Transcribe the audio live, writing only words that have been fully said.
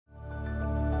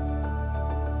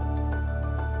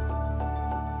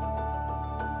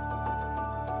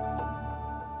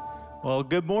Well,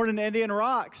 good morning, Indian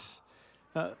Rocks.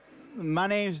 My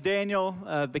name's Daniel.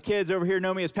 The kids over here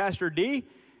know me as Pastor D,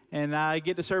 and I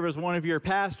get to serve as one of your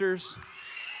pastors.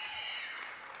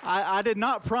 I did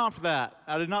not prompt that.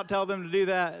 I did not tell them to do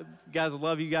that. Guys, I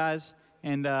love you guys.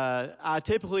 And I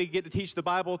typically get to teach the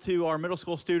Bible to our middle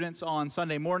school students on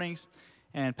Sunday mornings.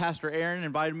 And Pastor Aaron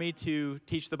invited me to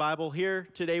teach the Bible here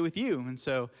today with you. And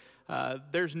so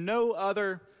there's no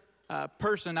other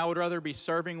person I would rather be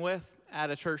serving with at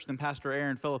a church than Pastor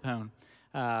Aaron Philippone.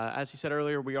 As he said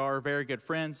earlier, we are very good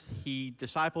friends. He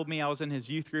discipled me. I was in his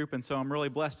youth group, and so I'm really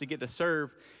blessed to get to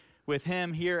serve with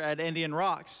him here at Indian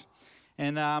Rocks.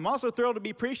 And I'm also thrilled to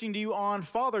be preaching to you on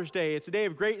Father's Day. It's a day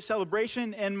of great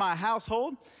celebration in my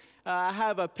household. I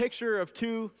have a picture of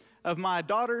two of my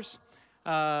daughters.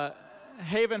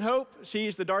 Haven Hope,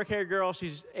 she's the dark-haired girl.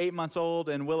 She's 8 months old,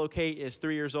 and Willow Kate is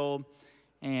 3 years old.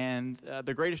 And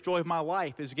the greatest joy of my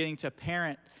life is getting to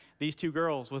parent these two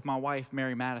girls with my wife,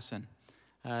 Mary Madison.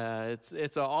 It's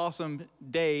an awesome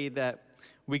day that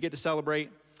we get to celebrate.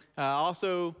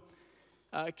 Also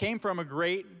came from a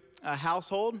great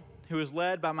household who is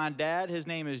led by my dad. His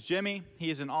name is Jimmy.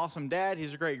 He is an awesome dad.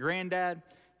 He's a great granddad.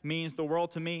 Means the world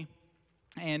to me.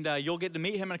 And you'll get to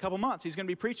meet him in a couple months. He's going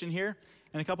to be preaching here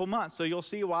in a couple months, so you'll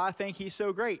see why I think he's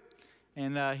so great.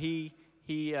 And he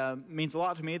means a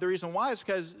lot to me. The reason why is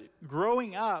because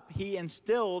growing up, he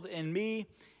instilled in me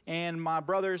and my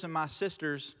brothers and my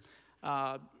sisters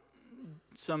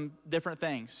some different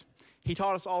things. He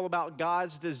taught us all about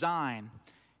God's design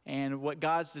and what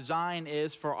God's design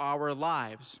is for our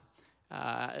lives.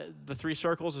 The 3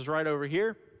 circles is right over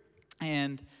here,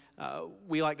 and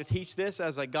we like to teach this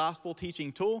as a gospel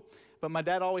teaching tool, but my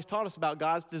dad always taught us about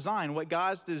God's design, what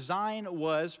God's design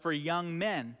was for young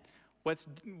men, what's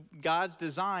God's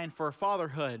design for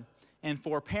fatherhood and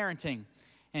for parenting.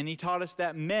 And he taught us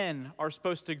that men are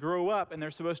supposed to grow up, and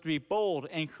they're supposed to be bold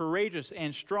and courageous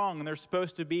and strong, and they're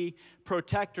supposed to be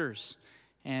protectors.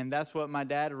 And that's what my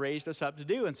dad raised us up to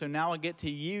do. And so now I get to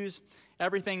use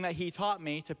everything that he taught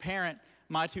me to parent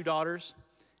my 2 daughters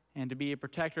and to be a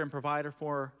protector and provider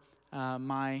for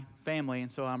my family.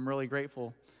 And so I'm really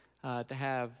grateful to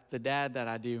have the dad that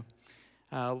I do.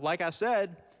 Like I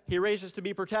said, he raised us to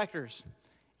be protectors.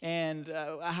 And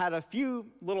I had a few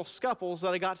little scuffles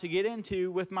that I got to get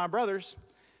into with my brothers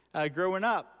growing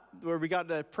up, where we got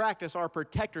to practice our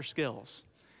protector skills.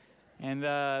 And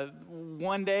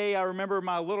one day I remember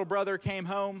my little brother came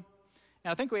home,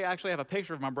 and I think we actually have a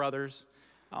picture of my brothers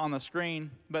on the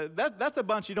screen, but that's a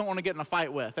bunch you don't want to get in a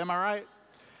fight with, am I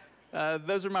right?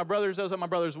 Those are my brothers. Those at my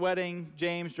brother's wedding: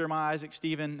 James, Jeremiah, Isaac,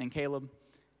 Stephen, and Caleb.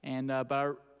 And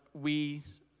we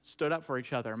stood up for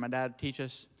each other. My dad teach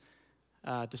us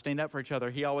to stand up for each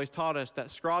other. He always taught us that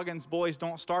Scroggins boys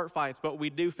don't start fights, but we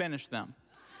do finish them.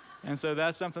 And so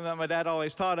that's something that my dad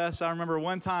always taught us. I remember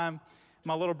one time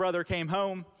my little brother came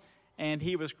home, and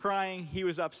he was crying. He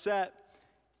was upset,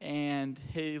 and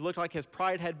he looked like his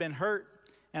pride had been hurt.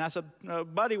 And I said,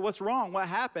 buddy, what's wrong? What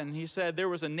happened? He said, there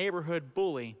was a neighborhood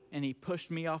bully, and he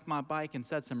pushed me off my bike and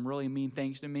said some really mean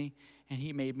things to me, and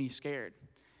he made me scared.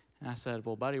 And I said,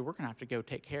 well, buddy, we're going to have to go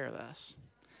take care of this.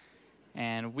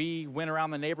 And we went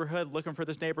around the neighborhood looking for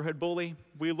this neighborhood bully.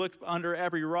 We looked under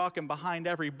every rock and behind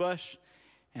every bush,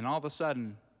 and all of a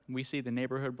sudden, we see the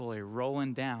neighborhood bully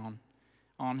rolling down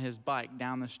on his bike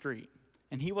down the street.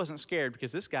 And he wasn't scared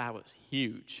because this guy was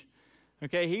huge.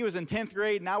 Okay, he was in 10th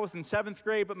grade and I was in 7th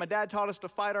grade, but my dad taught us to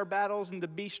fight our battles and to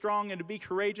be strong and to be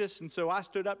courageous. And so I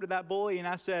stood up to that bully and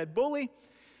I said, bully,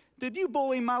 did you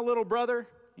bully my little brother? And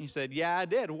he said, yeah, I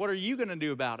did. What are you going to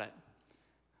do about it?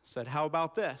 I said, how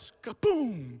about this?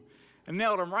 Kaboom! And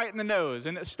nailed him right in the nose.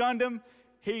 And it stunned him.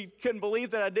 He couldn't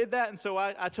believe that I did that. And so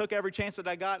I took every chance that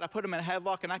I got. I put him in a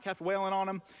headlock and I kept wailing on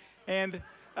him. And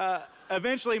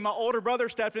eventually my older brother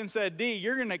stepped in and said, D,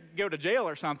 you're going to go to jail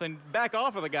or something. Back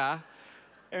off of the guy.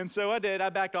 And so I did. I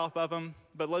backed off of him.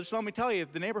 But just let me tell you,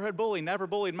 the neighborhood bully never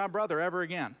bullied my brother ever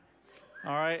again.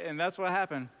 All right? And that's what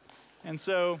happened. And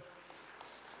so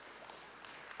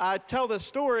I tell this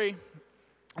story,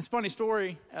 it's a funny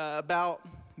story about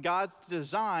God's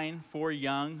design for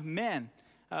young men.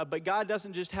 But God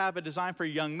doesn't just have a design for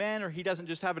young men, or he doesn't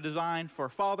just have a design for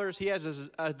fathers. He has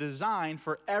a design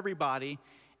for everybody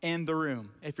in the room.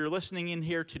 If you're listening in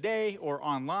here today or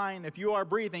online, if you are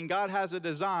breathing, God has a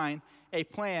design, a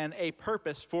plan, a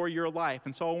purpose for your life.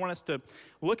 And so I want us to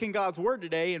look in God's word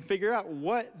today and figure out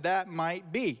what that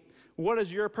might be. What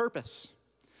is your purpose?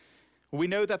 We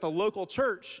know that the local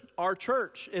church, our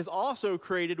church, is also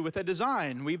created with a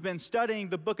design. We've been studying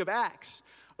the book of Acts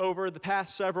over the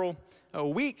past several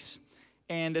weeks,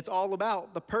 and it's all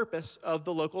about the purpose of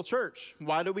the local church.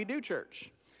 Why do we do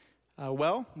church?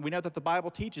 Well, we know that the Bible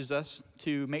teaches us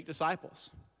to make disciples,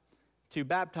 to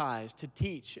baptize, to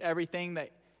teach everything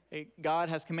that God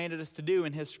has commanded us to do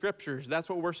in His scriptures. That's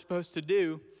what we're supposed to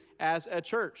do as a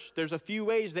church. There's a few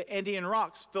ways that Indian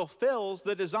Rocks fulfills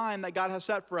the design that God has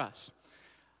set for us.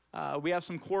 We have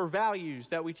some core values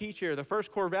that we teach here. The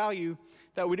first core value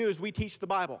that we do is we teach the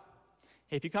Bible.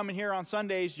 If you come in here on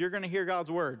Sundays, you're going to hear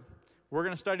God's word. We're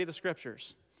going to study the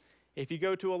scriptures. If you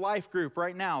go to a life group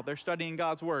right now, they're studying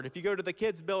God's word. If you go to the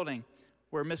kids building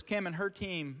where Miss Kim and her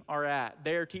team are at,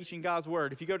 they're teaching God's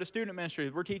word. If you go to student ministry,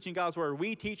 we're teaching God's word.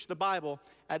 We teach the Bible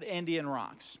at Indian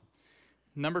Rocks.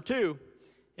 Number two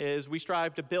is we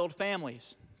strive to build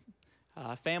families.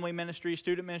 Family ministry,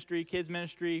 student ministry, kids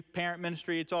ministry, parent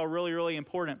ministry, it's all really, really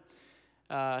important.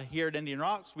 Here at Indian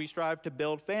Rocks, we strive to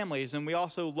build families, and we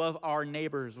also love our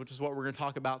neighbors, which is what we're going to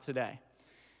talk about today.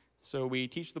 So we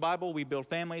teach the Bible, we build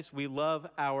families, we love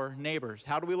our neighbors.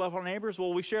 How do we love our neighbors?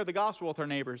 Well, we share the gospel with our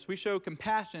neighbors. We show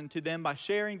compassion to them by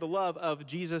sharing the love of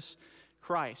Jesus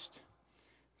Christ.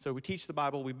 So we teach the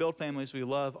Bible, we build families, we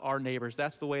love our neighbors.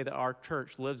 That's the way that our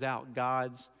church lives out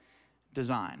God's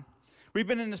design. We've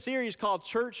been in a series called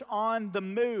Church on the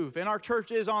Move, and our church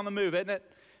is on the move, isn't it?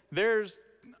 There's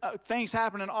things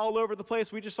happening all over the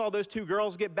place. We just saw those two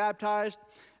girls get baptized.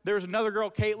 There's another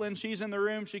girl, Caitlin. She's in the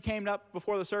room. She came up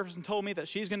before the service and told me that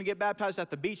she's going to get baptized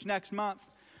at the beach next month.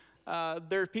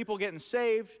 There's people getting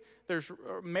saved. There's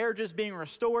marriages being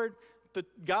restored.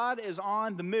 God is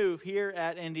on the move here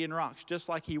at Indian Rocks, just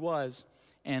like He was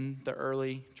in the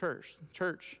early church. The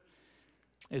church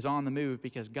is on the move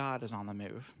because God is on the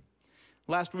move.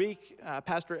 Last week,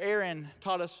 Pastor Aaron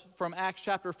taught us from Acts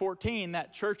chapter 14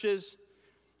 that churches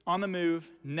on the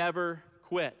move never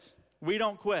quit. We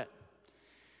don't quit.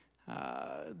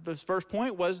 The first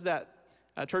point was that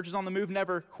churches on the move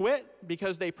never quit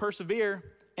because they persevere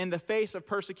in the face of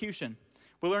persecution.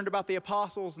 We learned about the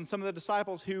apostles and some of the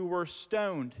disciples who were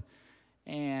stoned,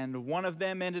 and one of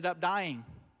them ended up dying,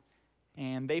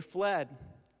 and they fled,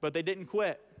 but they didn't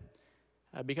quit.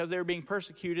 Because they were being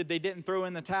persecuted, they didn't throw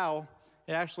in the towel.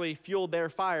 It actually fueled their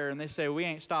fire, and they say, we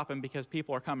ain't stopping because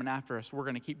people are coming after us. We're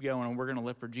going to keep going, and we're going to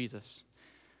live for Jesus.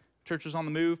 Churches on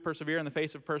the move persevere in the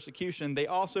face of persecution. They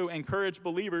also encourage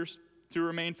believers to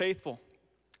remain faithful.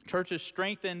 Churches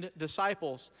strengthened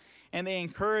disciples, and they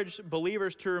encourage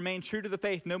believers to remain true to the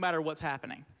faith no matter what's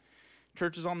happening.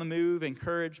 Churches on the move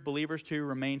encourage believers to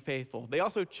remain faithful. They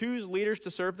also choose leaders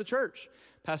to serve the church.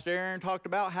 Pastor Aaron talked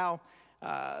about how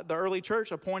the early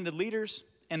church appointed leaders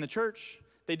in the church.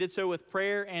 They did so with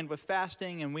prayer and with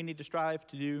fasting, and we need to strive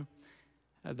to do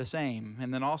the same.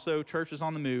 And then also, churches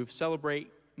on the move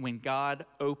celebrate when God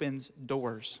opens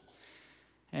doors.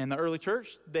 And the early church,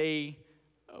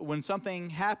 when something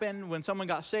happened, when someone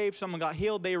got saved, someone got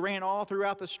healed, they ran all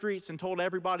throughout the streets and told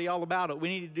everybody all about it. We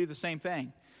need to do the same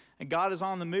thing. And God is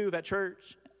on the move at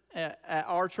church, at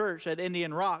our church at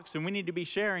Indian Rocks, and we need to be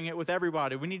sharing it with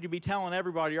everybody. We need to be telling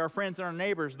everybody, our friends and our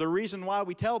neighbors. The reason why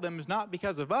we tell them is not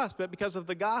because of us, but because of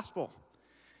the gospel.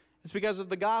 It's because of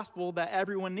the gospel that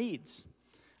everyone needs.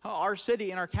 Our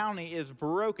city and our county is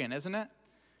broken, isn't it?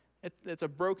 It's a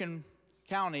broken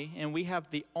county, and we have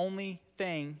the only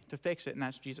thing to fix it, and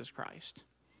that's Jesus Christ.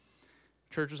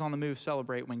 Churches on the move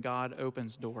celebrate when God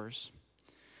opens doors.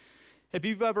 If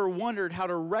you've ever wondered how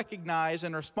to recognize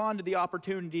and respond to the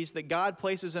opportunities that God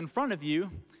places in front of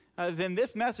you, then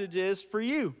this message is for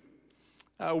you.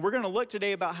 We're going to look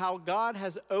today about how God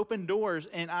has opened doors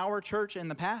in our church in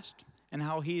the past and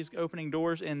how He's opening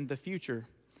doors in the future.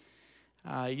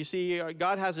 You see,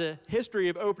 God has a history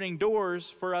of opening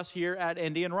doors for us here at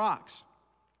Indian Rocks.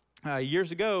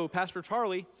 Years ago, Pastor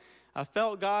Charlie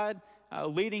felt God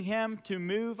leading him to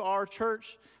move our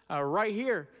church right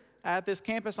here at this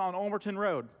campus on Ulmerton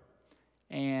Road.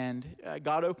 And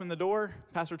God opened the door.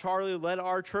 Pastor Charlie led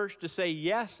our church to say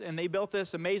yes, and they built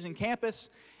this amazing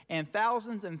campus. And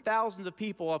thousands of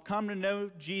people have come to know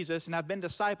Jesus and have been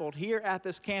discipled here at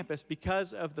this campus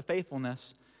because of the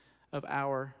faithfulness of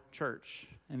our church.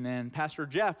 And then Pastor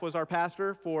Jeff was our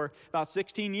pastor for about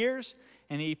 16 years,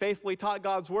 and he faithfully taught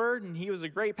God's word, and he was a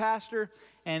great pastor.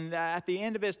 And at the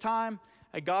end of his time,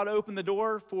 God opened the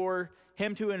door for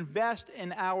him to invest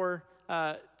in our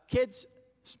kids'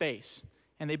 space.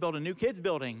 And they built a new kids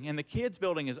building, and the kids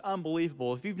building is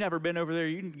unbelievable. If you've never been over there,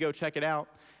 you can go check it out.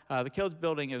 The kids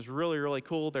building is really, really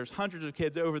cool. There's hundreds of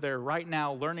kids over there right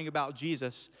now learning about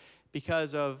Jesus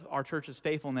because of our church's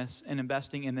faithfulness in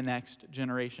investing in the next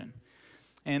generation.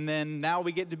 And then now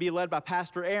we get to be led by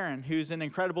Pastor Aaron, who's an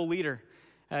incredible leader.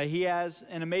 He has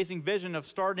an amazing vision of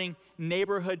starting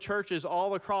neighborhood churches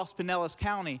all across Pinellas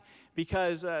County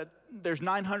because there's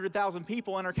 900,000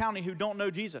 people in our county who don't know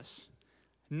Jesus.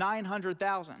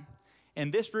 900,000.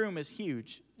 And this room is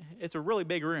huge. It's a really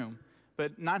big room,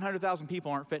 but 900,000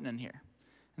 people aren't fitting in here.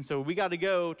 And so we got to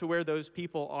go to where those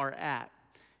people are at.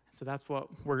 So that's what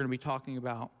we're going to be talking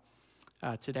about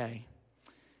today.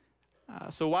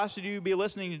 So why should you be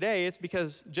listening today? It's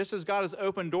because just as God has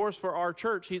opened doors for our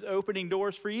church, he's opening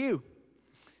doors for you.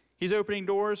 He's opening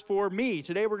doors for me.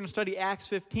 Today we're going to study Acts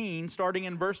 15, starting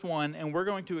in verse 1, and we're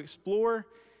going to explore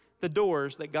the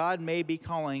doors that God may be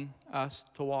calling us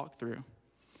to walk through.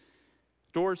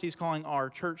 Doors he's calling our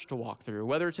church to walk through.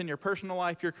 Whether it's in your personal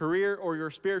life, your career, or your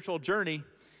spiritual journey,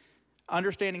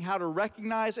 understanding how to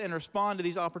recognize and respond to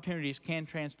these opportunities can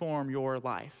transform your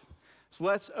life. So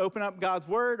let's open up God's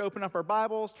Word, open up our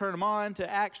Bibles, turn them on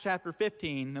to Acts chapter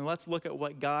 15, and let's look at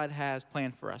what God has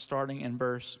planned for us, starting in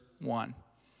verse 1.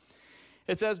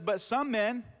 It says, "But some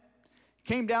men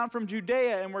came down from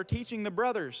Judea and were teaching the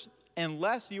brothers,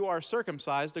 unless you are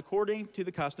circumcised according to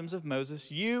the customs of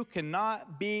Moses, you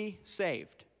cannot be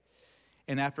saved."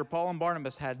 And after Paul and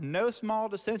Barnabas had no small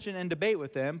dissension and debate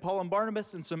with them, Paul and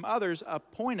Barnabas and some others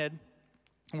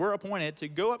were appointed to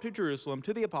go up to Jerusalem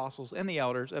to the apostles and the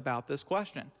elders about this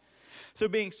question. So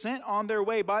being sent on their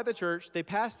way by the church, they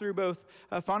passed through both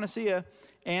Phoenicia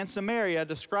and Samaria,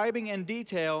 describing in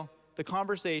detail the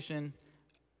conversion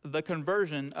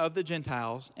of the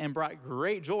Gentiles, and brought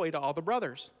great joy to all the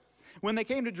brothers. When they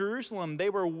came to Jerusalem, they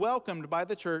were welcomed by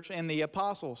the church and the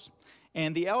apostles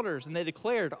and the elders, and they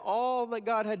declared all that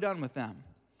God had done with them.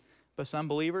 But some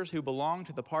believers who belonged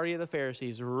to the party of the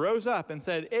Pharisees rose up and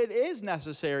said, "It is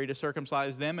necessary to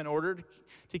circumcise them in order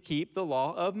to keep the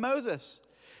law of Moses."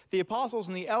 The apostles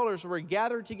and the elders were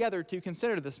gathered together to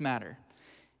consider this matter.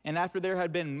 And after there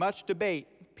had been much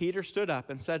debate, Peter stood up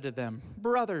and said to them,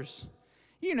 "Brothers,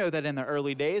 you know that in the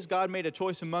early days God made a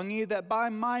choice among you that by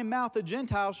my mouth the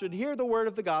Gentiles should hear the word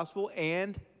of the gospel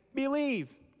and believe.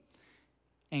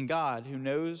 And God, who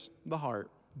knows the heart,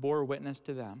 bore witness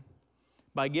to them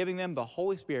by giving them the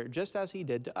Holy Spirit, just as he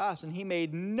did to us. And he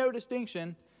made no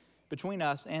distinction between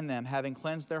us and them, having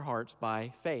cleansed their hearts by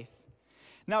faith.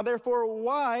 Now, therefore,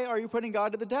 why are you putting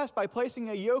God to the test by placing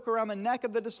a yoke around the neck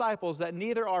of the disciples that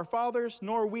neither our fathers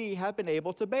nor we have been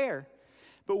able to bear?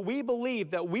 But we believe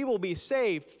that we will be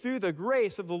saved through the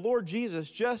grace of the Lord Jesus,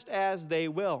 just as they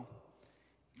will."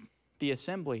 The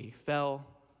assembly fell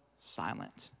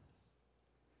silent.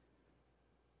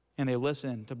 And they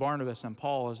listened to Barnabas and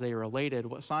Paul as they related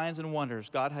what signs and wonders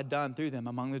God had done through them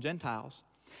among the Gentiles.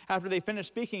 After they finished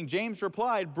speaking, James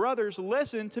replied, "Brothers,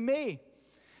 listen to me.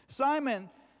 Simon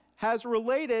has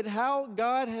related how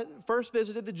God had first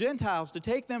visited the Gentiles to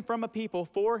take them from a people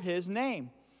for his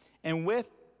name. And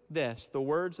with this, the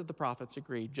words of the prophets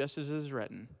agreed, just as it is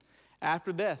written,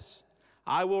 'After this,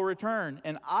 I will return,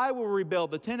 and I will rebuild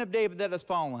the tent of David that has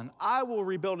fallen. I will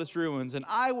rebuild its ruins, and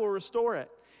I will restore it,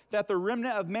 that the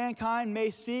remnant of mankind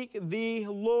may seek the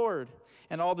Lord,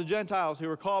 and all the Gentiles who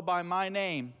are called by my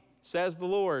name, says the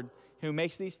Lord, who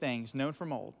makes these things known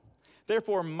from old.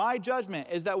 Therefore, my judgment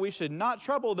is that we should not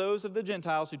trouble those of the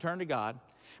Gentiles who turn to God,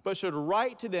 but should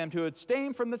write to them to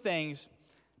abstain from the things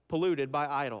polluted by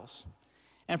idols,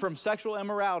 and from sexual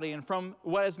immorality, and from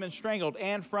what has been strangled,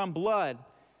 and from blood.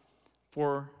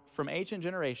 For from ancient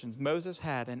generations Moses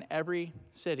had in every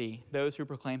city those who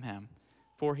proclaim him,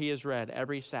 for he is read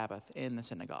every Sabbath in the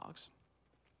synagogues.'"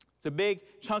 It's a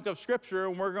big chunk of scripture,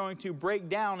 and we're going to break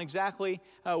down exactly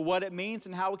what it means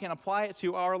and how we can apply it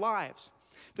to our lives.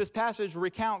 This passage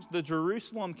recounts the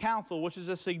Jerusalem Council, which is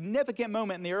a significant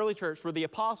moment in the early church where the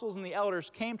apostles and the elders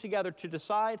came together to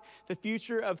decide the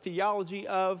future of theology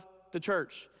of the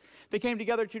church. They came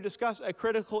together to discuss a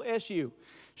critical issue.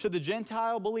 Should the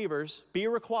Gentile believers be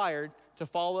required to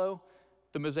follow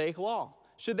the Mosaic law?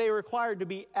 Should they be required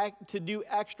to do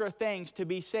extra things to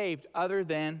be saved other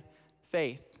than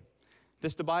faith?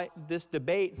 This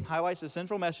debate highlights the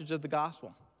central message of the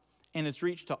gospel and its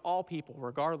reach to all people,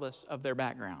 regardless of their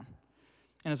background.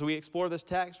 And as we explore this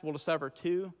text, we'll discover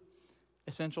two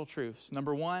essential truths.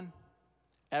 Number one,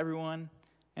 everyone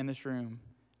in this room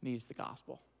needs the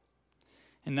gospel.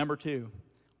 And number two,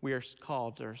 we are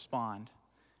called to respond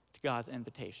to God's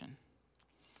invitation.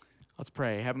 Let's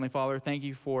pray. Heavenly Father, thank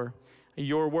you for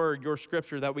your word, your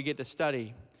scripture that we get to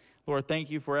study. Lord, thank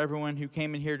you for everyone who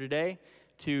came in here today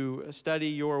to study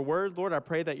your word. Lord, I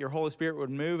pray that your Holy Spirit would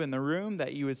move in the room,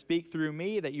 that you would speak through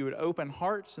me, that you would open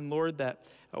hearts, and Lord, that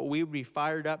we would be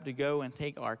fired up to go and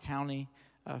take our county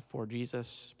for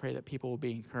Jesus. Pray that people will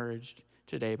be encouraged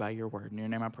today by your word. In your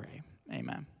name I pray.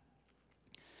 Amen.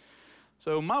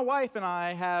 So my wife and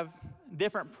I have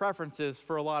different preferences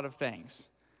for a lot of things.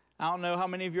 I don't know how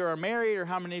many of you are married or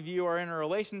how many of you are in a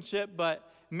relationship,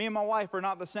 but me and my wife are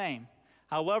not the same.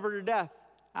 I love her to death,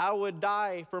 I would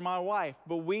die for my wife,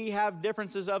 but we have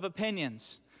differences of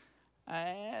opinions.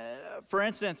 For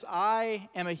instance, I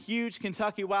am a huge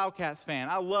Kentucky Wildcats fan.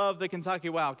 I love the Kentucky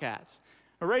Wildcats.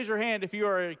 Raise your hand if you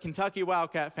are a Kentucky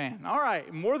Wildcat fan. All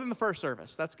right, more than the first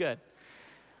service. That's good.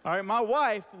 All right, my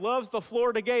wife loves the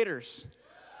Florida Gators.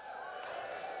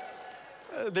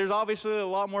 There's obviously a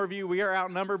lot more of you. We are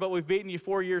outnumbered, but we've beaten you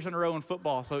 4 years in a row in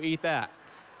football, so eat that.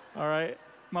 All right.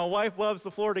 My wife loves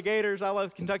the Florida Gators. I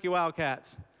love Kentucky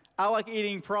Wildcats. I like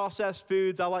eating processed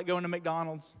foods. I like going to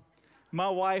McDonald's. My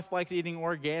wife likes eating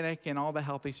organic and all the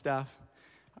healthy stuff.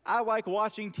 I like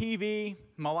watching TV.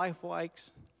 My wife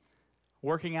likes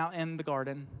working out in the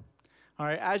garden. All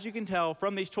right, as you can tell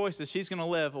from these choices, she's going to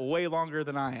live way longer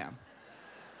than I am.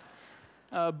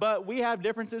 But we have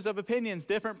differences of opinions,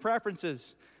 different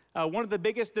preferences. One of the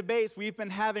biggest debates we've been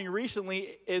having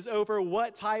recently is over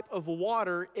what type of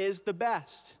water is the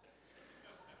best,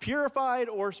 purified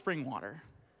or spring water.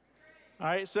 All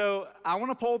right, so I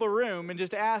want to poll the room and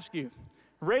just ask you,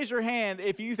 raise your hand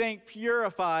if you think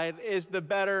purified is the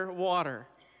better water.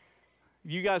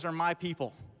 You guys are my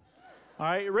people. All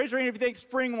right, raise your hand if you think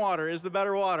spring water is the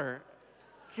better water.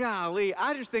 Golly,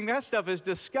 I just think that stuff is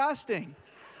disgusting.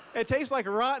 It tastes like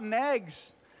rotten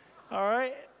eggs. All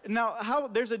right. Now,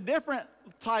 there's a different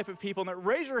type of people. Now,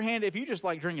 raise your hand if you just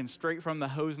like drinking straight from the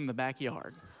hose in the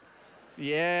backyard.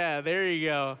 Yeah, there you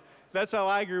go. That's how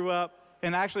I grew up,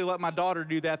 and I actually let my daughter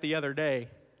do that the other day,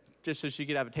 just so she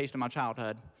could have a taste of my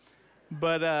childhood.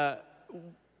 But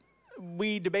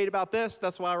we debate about this.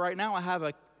 That's why right now I have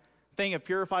a thing of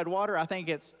purified water. I think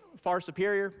it's far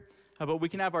superior, but we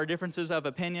can have our differences of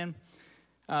opinion.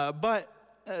 But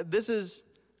this is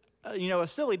a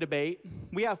silly debate.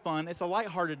 We have fun. It's a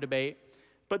lighthearted debate.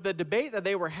 But the debate that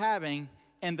they were having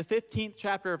in the 15th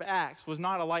chapter of Acts was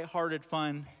not a lighthearted,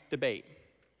 fun debate.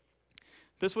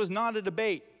 This was not a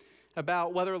debate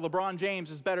about whether LeBron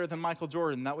James is better than Michael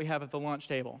Jordan that we have at the lunch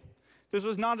table. This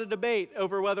was not a debate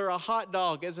over whether a hot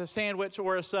dog is a sandwich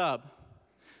or a sub.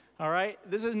 All right?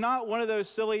 This is not one of those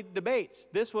silly debates.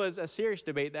 This was a serious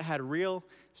debate that had real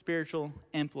spiritual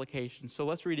implications. So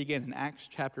let's read again in Acts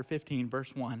chapter 15,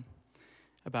 verse 1,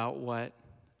 about what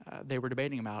they were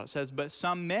debating about. It says, "But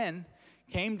some men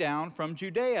came down from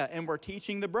Judea and were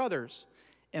teaching the brothers,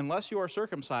 unless you are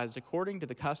circumcised according to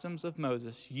the customs of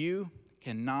Moses, you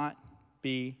cannot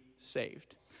be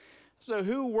saved." So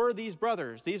who were these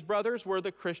brothers? These brothers were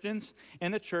the Christians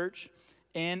in the church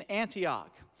in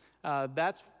Antioch.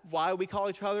 That's why we call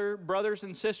each other brothers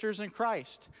and sisters in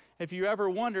Christ. If you ever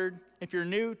wondered, if you're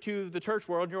new to the church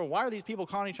world, you're, why are these people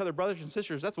calling each other brothers and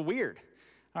sisters? That's weird.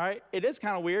 All right, it is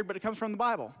kind of weird, but it comes from the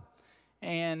Bible.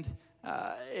 And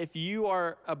if you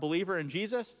are a believer in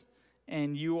Jesus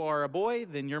and you are a boy,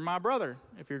 then you're my brother.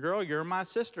 If you're a girl, you're my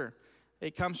sister.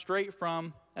 It comes straight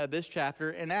from this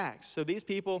chapter in Acts. So these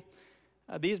people,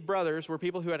 these brothers were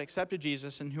people who had accepted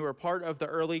Jesus and who were part of the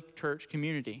early church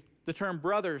community. The term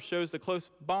brothers shows the close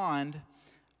bond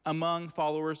among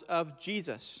followers of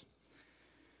Jesus.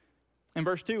 In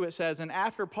verse 2 it says, "And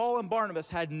after Paul and Barnabas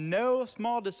had no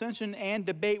small dissension and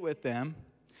debate with them,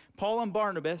 Paul and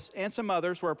Barnabas and some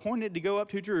others were appointed to go up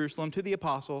to Jerusalem to the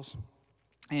apostles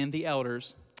and the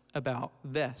elders about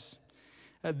this."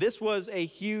 This was a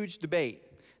huge debate.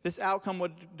 This outcome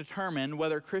would determine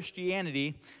whether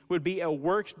Christianity would be a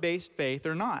works-based faith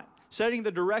or not, setting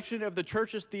the direction of the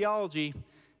church's theology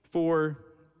for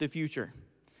the future.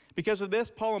 Because of this,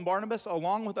 Paul and Barnabas,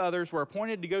 along with others, were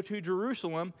appointed to go to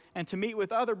Jerusalem and to meet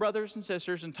with other brothers and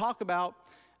sisters and talk about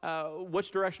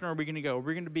which direction are we going to go. Are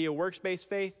we going to be a works-based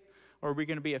faith, or are we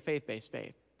going to be a faith-based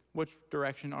faith? Which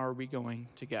direction are we going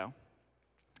to go?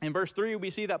 In verse 3, we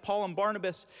see that Paul and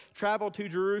Barnabas traveled to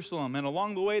Jerusalem, and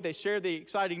along the way, they shared the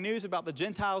exciting news about the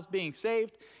Gentiles being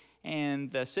saved and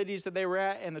the cities that they were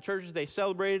at and the churches they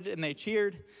celebrated and they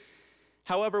cheered.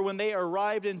 However, when they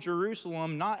arrived in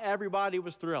Jerusalem, not everybody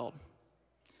was thrilled.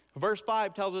 Verse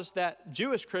 5 tells us that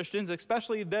Jewish Christians,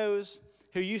 especially those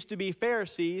who used to be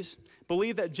Pharisees,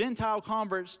 believed that Gentile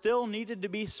converts still needed to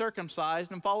be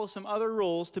circumcised and follow some other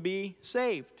rules to be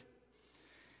saved.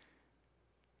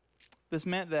 This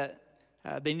meant that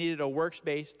they needed a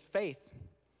works-based faith.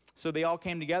 So they all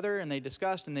came together and they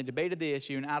discussed and they debated the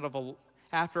issue, and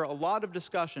after a lot of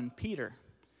discussion, Peter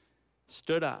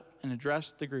stood up and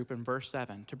addressed the group in verse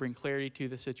 7 to bring clarity to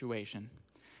the situation.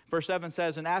 Verse 7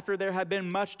 says, "And after there had been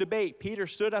much debate, Peter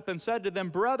stood up and said to them,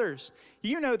 'Brothers,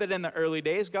 you know that in the early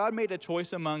days God made a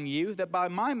choice among you that by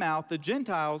my mouth the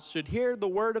Gentiles should hear the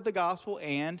word of the gospel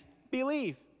and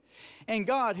believe. And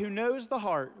God, who knows the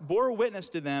heart, bore witness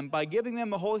to them by giving them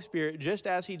the Holy Spirit just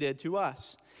as he did to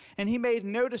us. And he made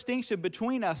no distinction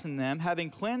between us and them, having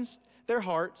cleansed their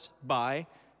hearts by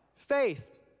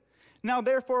Faith. Now,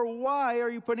 therefore, why are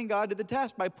you putting God to the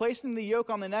test by placing the yoke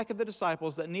on the neck of the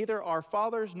disciples that neither our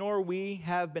fathers nor we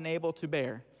have been able to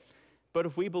bear? But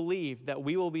if we believe that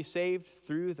we will be saved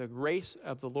through the grace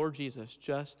of the Lord Jesus,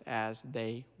 just as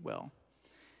they will.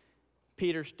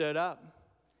 Peter stood up,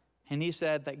 and he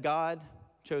said that God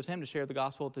chose him to share the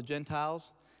gospel with the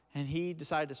Gentiles, and he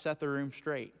decided to set the room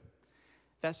straight.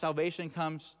 That salvation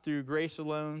comes through grace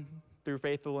alone, through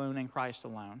faith alone, in Christ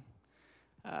alone.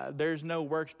 There's no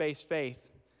works-based faith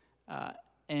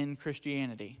in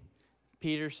Christianity.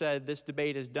 Peter said, this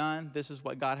debate is done. This is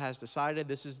what God has decided.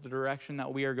 This is the direction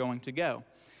that we are going to go.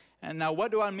 And now, what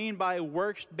do I mean by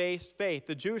works-based faith?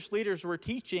 The Jewish leaders were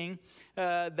teaching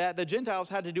that the Gentiles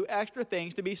had to do extra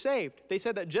things to be saved. They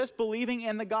said that just believing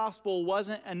in the gospel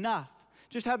wasn't enough.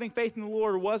 Just having faith in the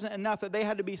Lord wasn't enough, that they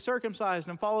had to be circumcised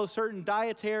and follow certain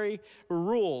dietary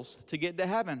rules to get to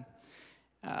heaven.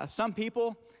 Some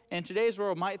people in today's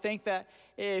world might think that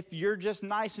if you're just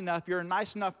nice enough, you're a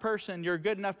nice enough person, you're a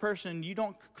good enough person, you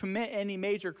don't commit any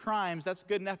major crimes, that's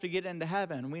good enough to get into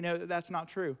heaven. We know that that's not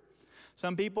true.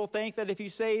 Some people think that if you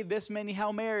say this many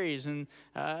Hail Marys and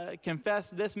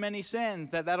confess this many sins,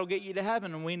 that that'll get you to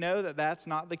heaven. And we know that that's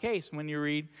not the case when you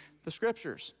read the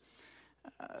scriptures.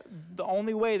 The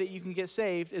only way that you can get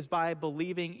saved is by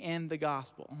believing in the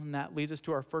gospel. And that leads us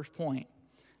to our first point,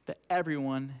 that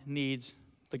everyone needs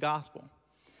the gospel.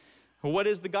 Well, what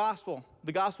is the gospel?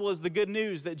 The gospel is the good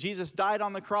news that Jesus died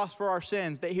on the cross for our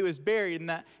sins, that he was buried, and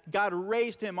that God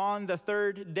raised him on the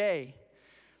third day.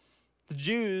 The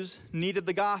Jews needed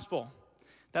the gospel.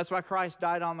 That's why Christ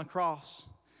died on the cross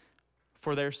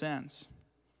for their sins.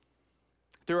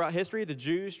 Throughout history, the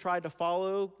Jews tried to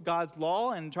follow God's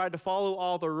law and tried to follow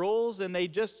all the rules, and they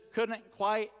just couldn't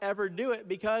quite ever do it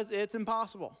because it's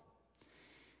impossible.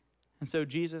 And so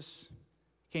Jesus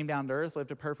came down to earth,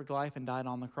 lived a perfect life, and died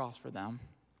on the cross for them.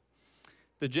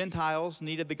 The Gentiles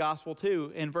needed the gospel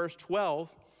too. In verse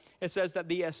 12, it says that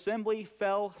the assembly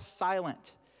fell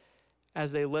silent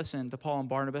as they listened to Paul and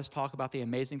Barnabas talk about the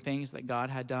amazing things that God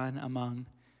had done among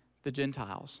the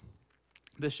Gentiles.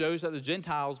 This shows that the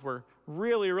Gentiles were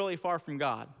really, really far from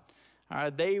God.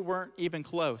 They weren't even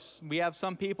close. We have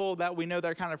some people that we know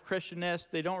that are kind of Christianists.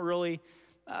 They don't really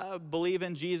believe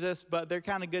in Jesus, but they're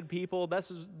kind of good people.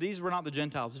 These were not the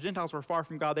Gentiles. The Gentiles were far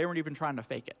from God. They weren't even trying to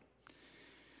fake it.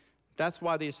 That's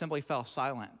why the assembly fell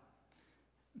silent.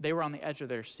 They were on the edge of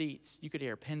their seats. You could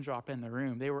hear a pin drop in the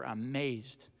room. They were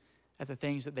amazed at the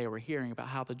things that they were hearing about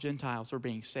how the Gentiles were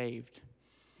being saved.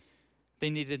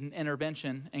 They needed an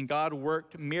intervention, and God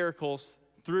worked miracles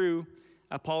through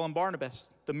Paul and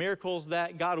Barnabas. The miracles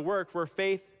that God worked were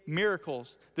faith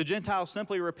miracles. The Gentiles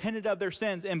simply repented of their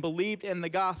sins and believed in the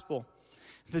gospel.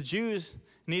 The Jews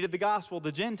needed the gospel.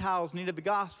 The Gentiles needed the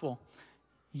gospel.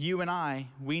 You and I,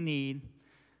 we need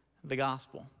the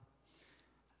gospel.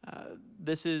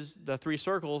 This is the three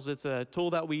circles. It's a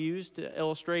tool that we use to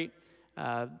illustrate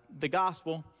the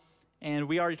gospel. And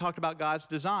we already talked about God's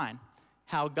design,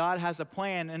 how God has a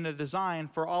plan and a design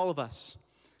for all of us.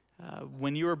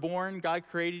 When you were born, God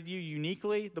created you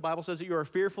uniquely. The Bible says that you are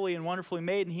fearfully and wonderfully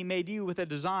made, and he made you with a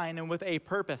design and with a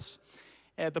purpose.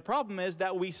 The problem is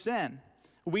that we sin.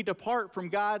 We depart from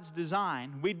God's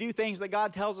design. We do things that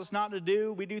God tells us not to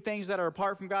do. We do things that are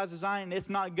apart from God's design, and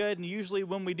it's not good. And usually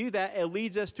when we do that, it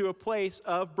leads us to a place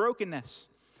of brokenness.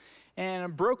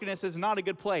 And brokenness is not a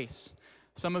good place.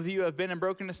 Some of you have been in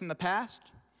brokenness in the past.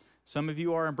 Some of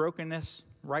you are in brokenness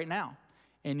right now.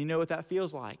 And you know what that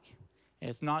feels like.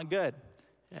 It's not good.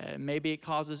 Maybe it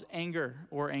causes anger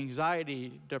or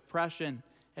anxiety, depression.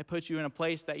 It puts you in a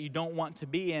place that you don't want to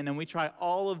be in. And we try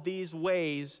all of these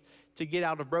ways to get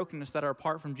out of brokenness that are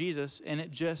apart from Jesus, and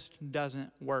it just doesn't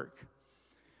work.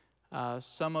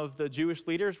 Some of the Jewish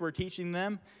leaders were teaching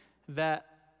them that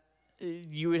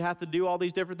you would have to do all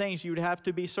these different things. You would have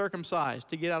to be circumcised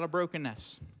to get out of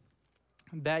brokenness.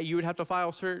 That you would have to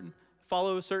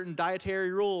follow certain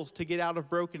dietary rules to get out of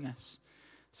brokenness.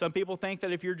 Some people think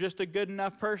that if you're just a good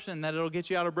enough person, that it'll get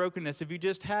you out of brokenness. If you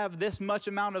just have this much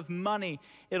amount of money,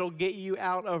 it'll get you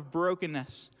out of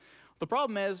brokenness. The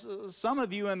problem is, some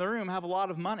of you in the room have a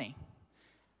lot of money,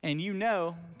 and you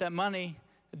know that money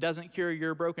doesn't cure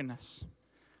your brokenness.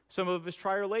 Some of us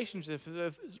try relationships.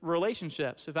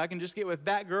 If I can just get with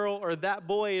that girl or that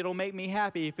boy, it'll make me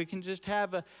happy. If I can just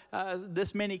have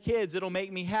this many kids, it'll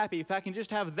make me happy. If I can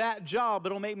just have that job,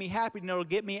 it'll make me happy, and it'll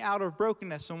get me out of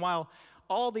brokenness. And while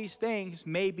all these things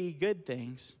may be good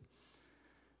things,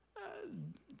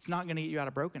 it's not going to get you out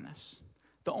of brokenness.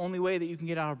 The only way that you can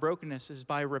get out of brokenness is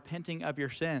by repenting of your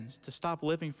sins, to stop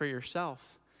living for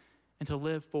yourself and to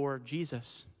live for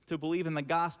Jesus. to believe in the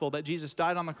gospel, that Jesus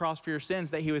died on the cross for your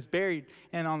sins, that he was buried,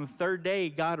 and on the third day,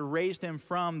 God raised him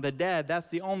from the dead. That's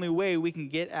the only way we can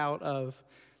get out of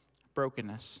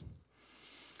brokenness.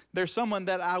 There's someone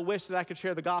that I wish that I could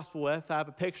share the gospel with. I have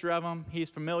a picture of him. He's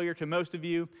familiar to most of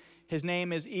you. His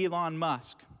name is Elon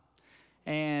Musk.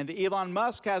 And Elon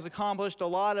Musk has accomplished a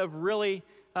lot of really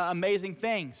amazing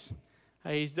things.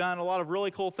 He's done a lot of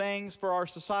really cool things for our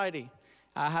society.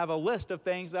 I have a list of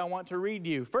things that I want to read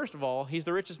you. First of all, he's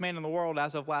the richest man in the world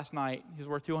as of last night. He's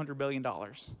worth $200 billion.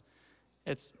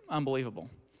 It's unbelievable.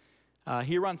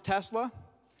 He runs Tesla.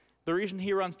 The reason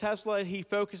he runs Tesla, he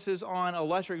focuses on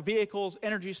electric vehicles,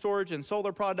 energy storage, and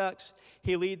solar products.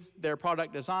 He leads their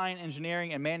product design,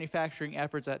 engineering, and manufacturing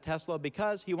efforts at Tesla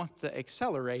because he wants to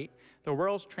accelerate the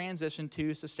world's transition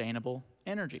to sustainable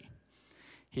energy.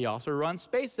 He also runs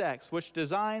SpaceX, which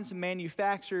designs,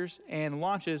 manufactures, and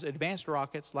launches advanced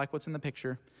rockets like what's in the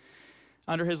picture.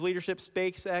 Under his leadership,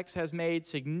 SpaceX has made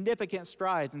significant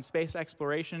strides in space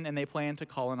exploration, and they plan to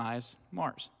colonize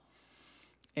Mars.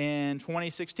 In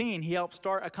 2016, he helped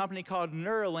start a company called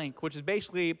Neuralink, which is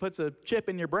basically puts a chip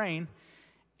in your brain,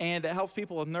 and it helps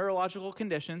people with neurological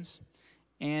conditions,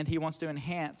 and he wants to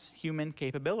enhance human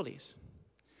capabilities.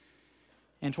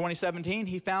 In 2017,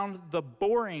 he founded the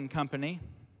Boring Company.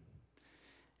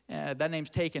 That name's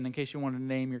taken in case you wanted to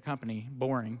name your company,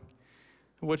 Boring,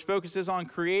 which focuses on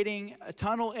creating a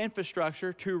tunnel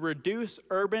infrastructure to reduce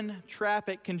urban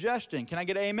traffic congestion. Can I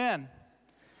get an amen?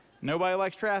 Nobody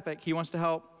likes traffic. He wants to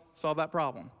help solve that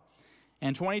problem.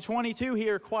 In 2022, he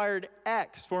acquired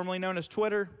X, formerly known as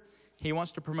Twitter. He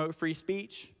wants to promote free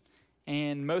speech.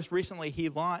 And most recently, he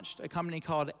launched a company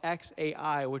called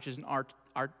XAI, which is an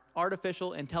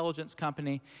artificial intelligence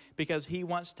company, because he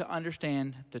wants to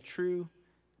understand the true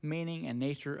meaning and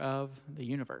nature of the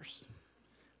universe,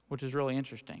 which is really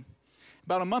interesting.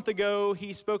 About a month ago,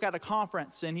 he spoke at a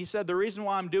conference, and he said, the reason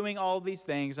why I'm doing all these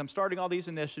things, I'm starting all these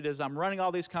initiatives, I'm running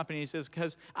all these companies, is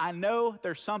because I know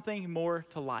there's something more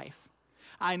to life.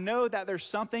 I know that there's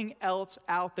something else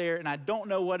out there, and I don't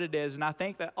know what it is, and I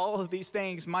think that all of these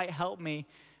things might help me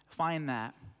find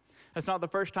that. That's not the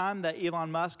first time that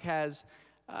Elon Musk has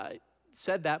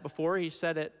said that before. He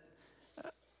said it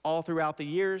all throughout the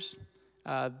years.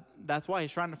 That's why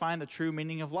he's trying to find the true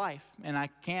meaning of life. And I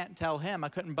can't tell him, I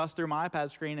couldn't bust through my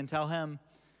iPad screen and tell him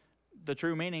the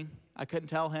true meaning. I couldn't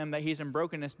tell him that he's in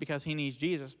brokenness because he needs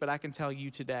Jesus, but I can tell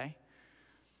you today,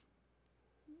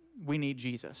 we need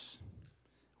Jesus.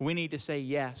 We need to say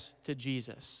yes to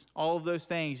Jesus. All of those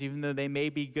things, even though they may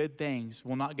be good things,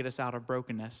 will not get us out of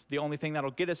brokenness. The only thing that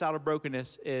will get us out of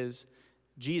brokenness is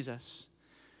Jesus.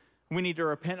 We need to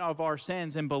repent of our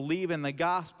sins and believe in the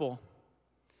gospel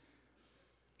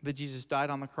that Jesus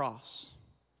died on the cross,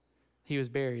 he was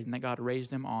buried, and that God raised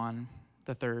him on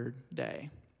the third day.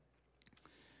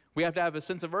 We have to have a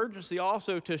sense of urgency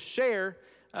also to share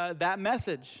that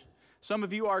message. Some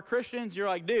of you are Christians. You're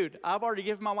like, dude, I've already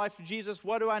given my life to Jesus.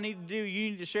 What do I need to do? You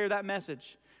need to share that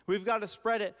message. We've got to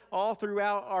spread it all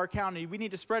throughout our county. We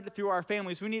need to spread it through our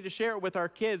families. We need to share it with our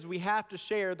kids. We have to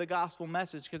share the gospel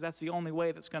message because that's the only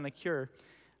way that's going to cure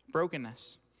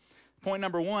brokenness. Point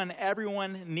number one,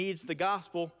 everyone needs the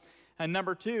gospel. And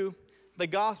number two, the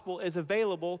gospel is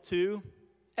available to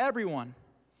everyone.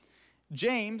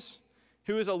 James,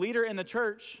 who is a leader in the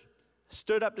church,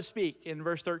 stood up to speak in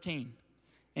verse 13.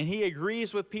 And he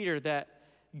agrees with Peter that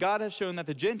God has shown that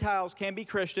the Gentiles can be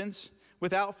Christians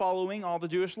without following all the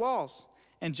Jewish laws.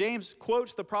 And James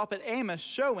quotes the prophet Amos,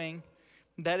 showing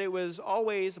that it was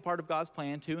always a part of God's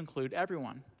plan to include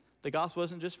everyone. The gospel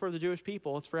isn't just for the Jewish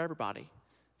people, it's for everybody.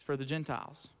 It's for the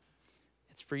Gentiles.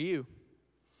 It's for you.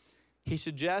 He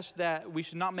suggests that we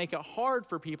should not make it hard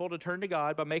for people to turn to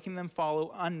God by making them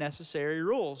follow unnecessary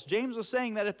rules. James was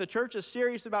saying that if the church is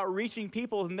serious about reaching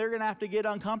people, then they're going to have to get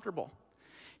uncomfortable.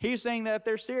 He's saying that if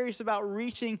they're serious about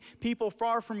reaching people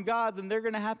far from God, then they're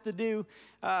going to have to do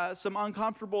some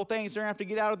uncomfortable things. They're going to have to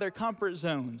get out of their comfort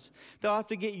zones. They'll have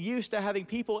to get used to having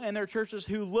people in their churches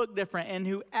who look different and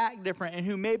who act different and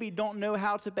who maybe don't know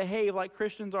how to behave like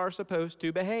Christians are supposed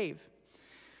to behave.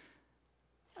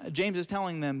 James is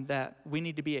telling them that we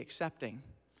need to be accepting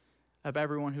of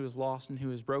everyone who is lost and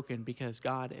who is broken because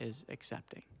God is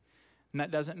accepting. And that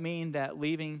doesn't mean that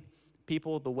leaving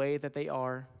people the way that they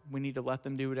are, we need to let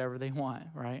them do whatever they want,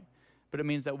 right? But it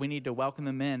means that we need to welcome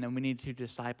them in and we need to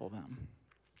disciple them.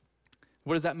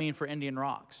 What does that mean for Indian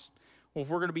Rocks? Well, if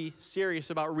we're going to be serious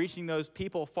about reaching those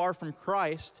people far from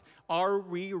Christ, are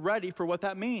we ready for what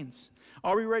that means?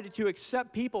 Are we ready to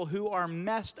accept people who are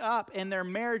messed up in their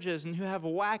marriages and who have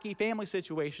wacky family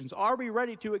situations? Are we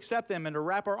ready to accept them and to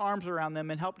wrap our arms around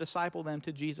them and help disciple them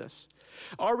to Jesus?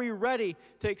 Are we ready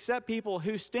to accept people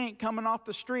who stink coming off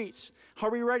the streets? Are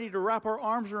we ready to wrap our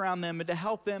arms around them and to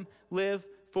help them live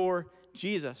for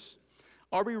Jesus?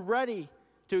 Are we ready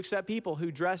to accept people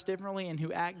who dress differently and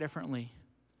who act differently?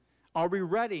 Are we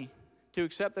ready to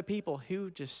accept the people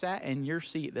who just sat in your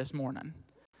seat this morning?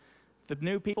 The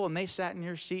new people, and they sat in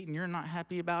your seat and you're not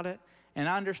happy about it. And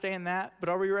I understand that, but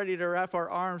are we ready to wrap our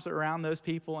arms around those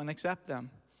people and accept them?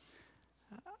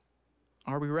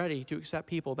 Are we ready to accept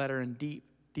people that are in deep,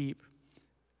 deep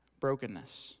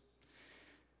brokenness?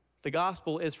 The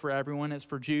gospel is for everyone. It's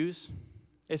for Jews.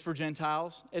 It's for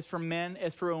Gentiles. It's for men.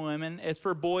 It's for women. It's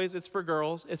for boys. It's for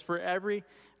girls. It's for every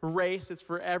race. It's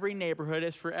for every neighborhood.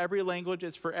 It's for every language.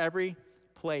 It's for every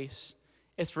place.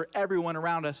 It's for everyone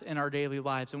around us in our daily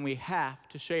lives, and we have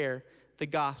to share the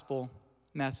gospel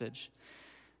message.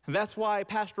 And that's why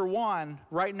Pastor Juan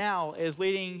right now is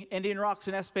leading Indian Rocks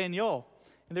in Espanol.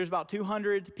 And there's about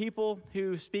 200 people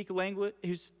who speak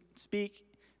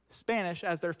Spanish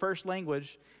as their first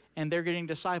language, and they're getting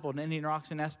discipled in Indian Rocks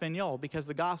in Espanol because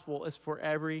the gospel is for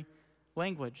every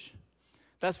language.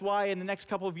 That's why in the next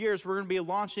couple of years, we're going to be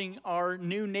launching our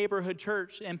new neighborhood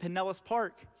church in Pinellas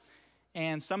Park.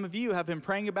 And some of you have been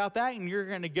praying about that, and you're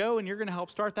going to go and you're going to help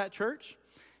start that church.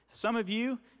 Some of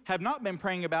you have not been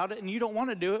praying about it, and you don't want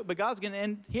to do it, but God's going to,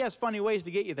 and He has funny ways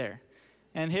to get you there.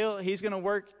 And He's going to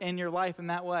work in your life in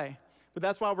that way. But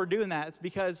that's why we're doing that. It's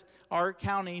because our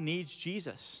county needs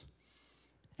Jesus,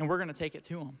 and we're going to take it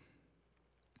to Him.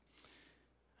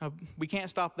 We can't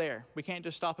stop there. We can't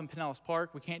just stop in Pinellas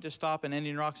Park. We can't just stop in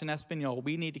Indian Rocks and Espanol.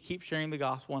 We need to keep sharing the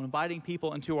gospel and inviting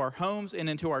people into our homes and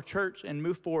into our church and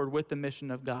move forward with the mission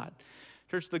of God.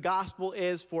 Church, the gospel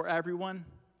is for everyone.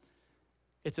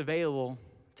 It's available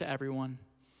to everyone.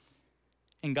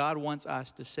 And God wants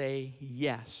us to say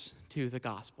yes to the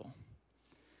gospel.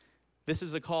 This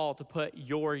is a call to put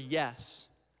your yes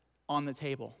on the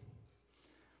table.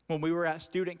 When we were at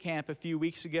student camp a few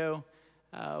weeks ago,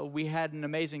 we had an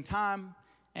amazing time,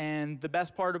 and the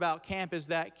best part about camp is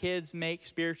that kids make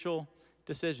spiritual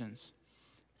decisions.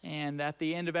 And at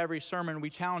the end of every sermon, we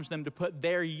challenge them to put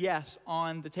their yes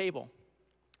on the table.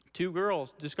 2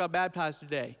 girls just got baptized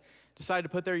today, decided to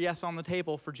put their yes on the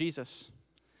table for Jesus.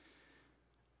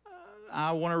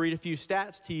 I want to read a few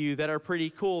stats to you that are pretty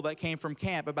cool that came from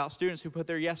camp about students who put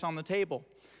their yes on the table.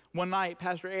 One night,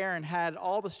 Pastor Aaron had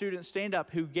all the students stand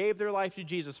up who gave their life to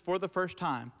Jesus for the first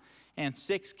time. And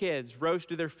 6 kids rose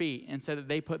to their feet and said that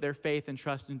they put their faith and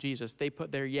trust in Jesus. They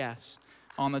put their yes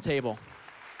on the table.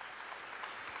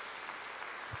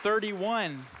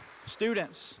 31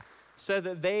 students said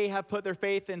that they have put their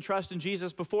faith and trust in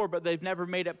Jesus before, but they've never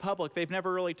made it public. They've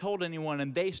never really told anyone.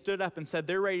 And they stood up and said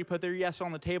they're ready to put their yes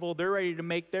on the table. They're ready to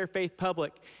make their faith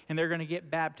public, and they're going to get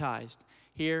baptized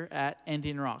here at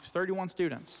Indian Rocks. 31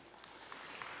 students.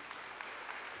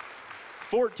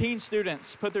 14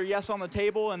 students put their yes on the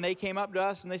table, and they came up to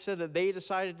us and they said that they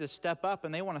decided to step up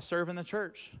and they want to serve in the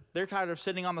church. They're tired of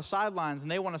sitting on the sidelines,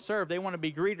 and they want to serve. They want to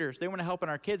be greeters. They want to help in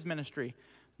our kids' ministry.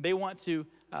 They want to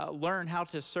learn how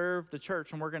to serve the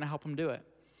church, and we're going to help them do it.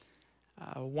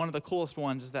 One of the coolest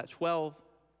ones is that 12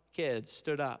 kids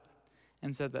stood up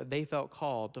and said that they felt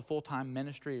called to full-time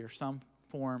ministry or some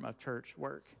form of church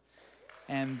work.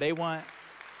 And they want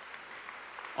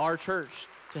our church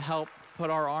to help put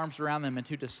our arms around them and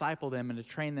to disciple them and to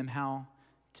train them how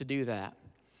to do that.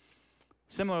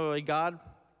 Similarly, God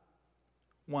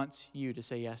wants you to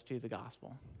say yes to the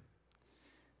gospel.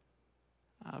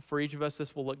 For each of us,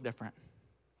 this will look different.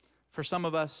 For some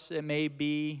of us, it may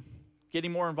be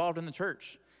getting more involved in the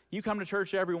church. You come to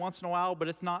church every once in a while, but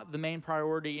it's not the main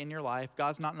priority in your life.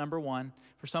 God's not number one.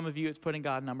 For some of you, it's putting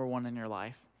God number one in your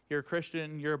life. You're a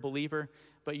Christian, you're a believer,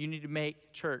 but you need to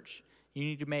make church. You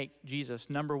need to make Jesus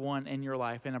number one in your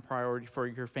life and a priority for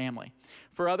your family.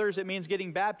 For others, it means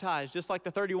getting baptized. Just like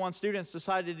the 31 students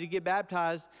decided to get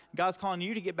baptized, God's calling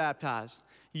you to get baptized.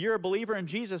 You're a believer in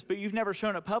Jesus, but you've never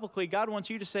shown it publicly. God wants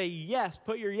you to say yes,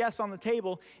 put your yes on the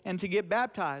table, and to get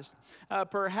baptized.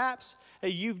 Perhaps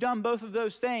you've done both of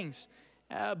those things,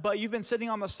 but you've been sitting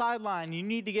on the sideline. You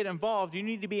need to get involved. You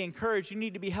need to be encouraged. You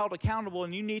need to be held accountable,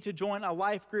 and you need to join a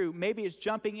life group. Maybe it's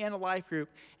jumping in a life group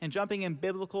and jumping in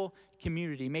biblical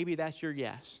community. Maybe that's your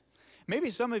yes.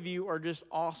 Maybe some of you are just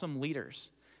awesome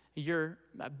leaders. You're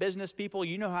business people.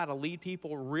 You know how to lead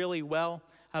people really well,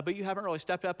 but you haven't really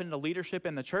stepped up into leadership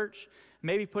in the church.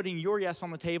 Maybe putting your yes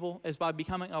on the table is by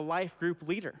becoming a life group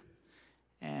leader.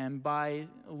 and by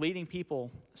leading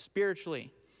people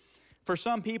spiritually. For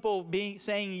some people,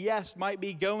 saying yes might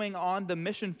be going on the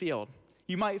mission field.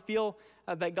 You might feel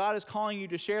that God is calling you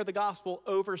to share the gospel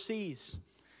overseas.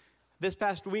 This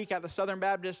past week at the Southern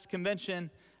Baptist Convention,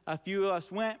 a few of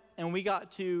us went, and we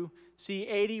got to see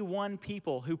 81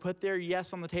 people who put their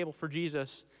yes on the table for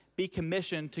Jesus be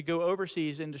commissioned to go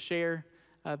overseas and to share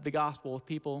the gospel with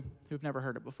people who've never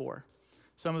heard it before.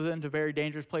 Some of them to very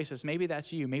dangerous places. Maybe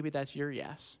that's you. Maybe that's your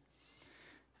yes.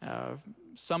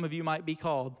 Some of you might be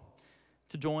called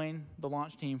to join the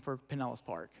launch team for Pinellas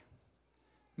Park.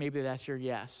 Maybe that's your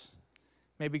yes.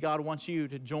 Maybe God wants you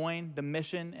to join the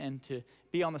mission and to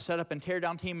be on the setup and tear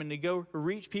down team and to go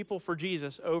reach people for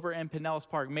Jesus over in Pinellas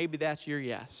Park. Maybe that's your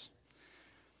yes.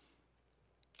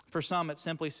 For some, it's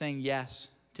simply saying yes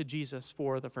to Jesus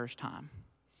for the first time.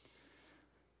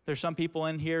 There's some people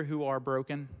in here who are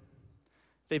broken.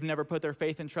 They've never put their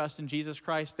faith and trust in Jesus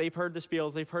Christ. They've heard the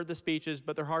spiels, they've heard the speeches,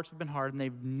 but their hearts have been hard and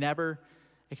they've never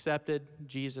accepted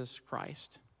Jesus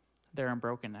Christ. They're in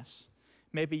brokenness.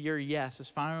 Maybe your yes is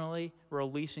finally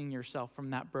releasing yourself from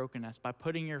that brokenness by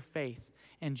putting your faith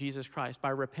in Jesus Christ, by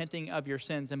repenting of your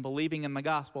sins and believing in the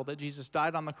gospel that Jesus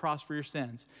died on the cross for your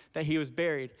sins, that he was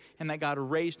buried, and that God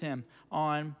raised him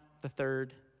on the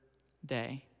third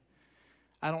day.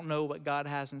 I don't know what God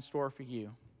has in store for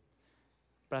you,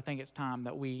 but I think it's time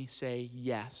that we say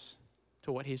yes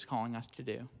to what he's calling us to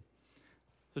do.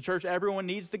 So church, everyone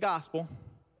needs the gospel.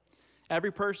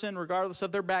 Every person, regardless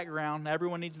of their background,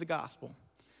 everyone needs the gospel.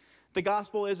 The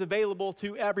gospel is available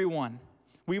to everyone.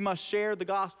 We must share the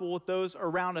gospel with those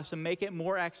around us and make it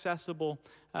more accessible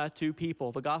to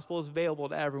people. The gospel is available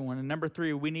to everyone. And number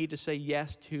 3, we need to say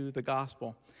yes to the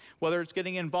gospel. Whether it's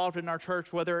getting involved in our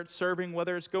church, whether it's serving,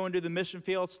 whether it's going to the mission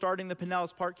field, starting the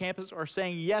Pinellas Park campus, or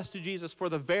saying yes to Jesus for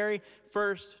the very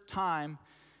first time,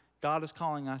 God is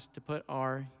calling us to put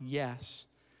our yes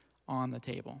on the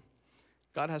table.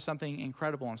 God has something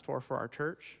incredible in store for our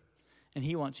church, and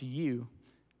he wants you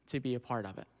to be a part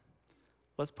of it.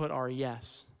 Let's put our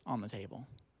yes on the table.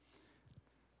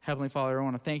 Heavenly Father, I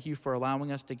want to thank you for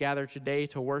allowing us to gather today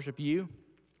to worship you.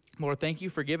 Lord, thank you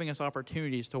for giving us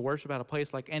opportunities to worship at a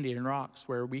place like Indian Rocks,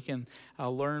 where we can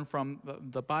learn from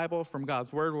the Bible, from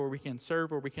God's word, where we can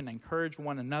serve, where we can encourage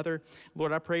one another.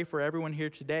 Lord, I pray for everyone here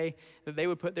today that they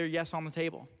would put their yes on the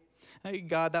table.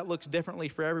 God, that looks differently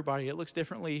for everybody. It looks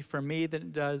differently for me than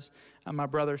it does my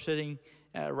brother sitting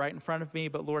right in front of me.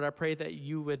 But Lord, I pray that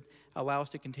you would allow us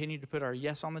to continue to put our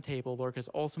yes on the table, Lord, because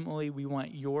ultimately we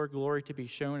want your glory to be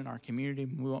shown in our community,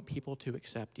 and we want people to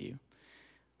accept you.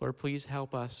 Lord, please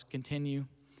help us continue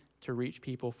to reach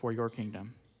people for your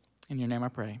kingdom. In your name I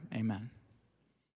pray, amen.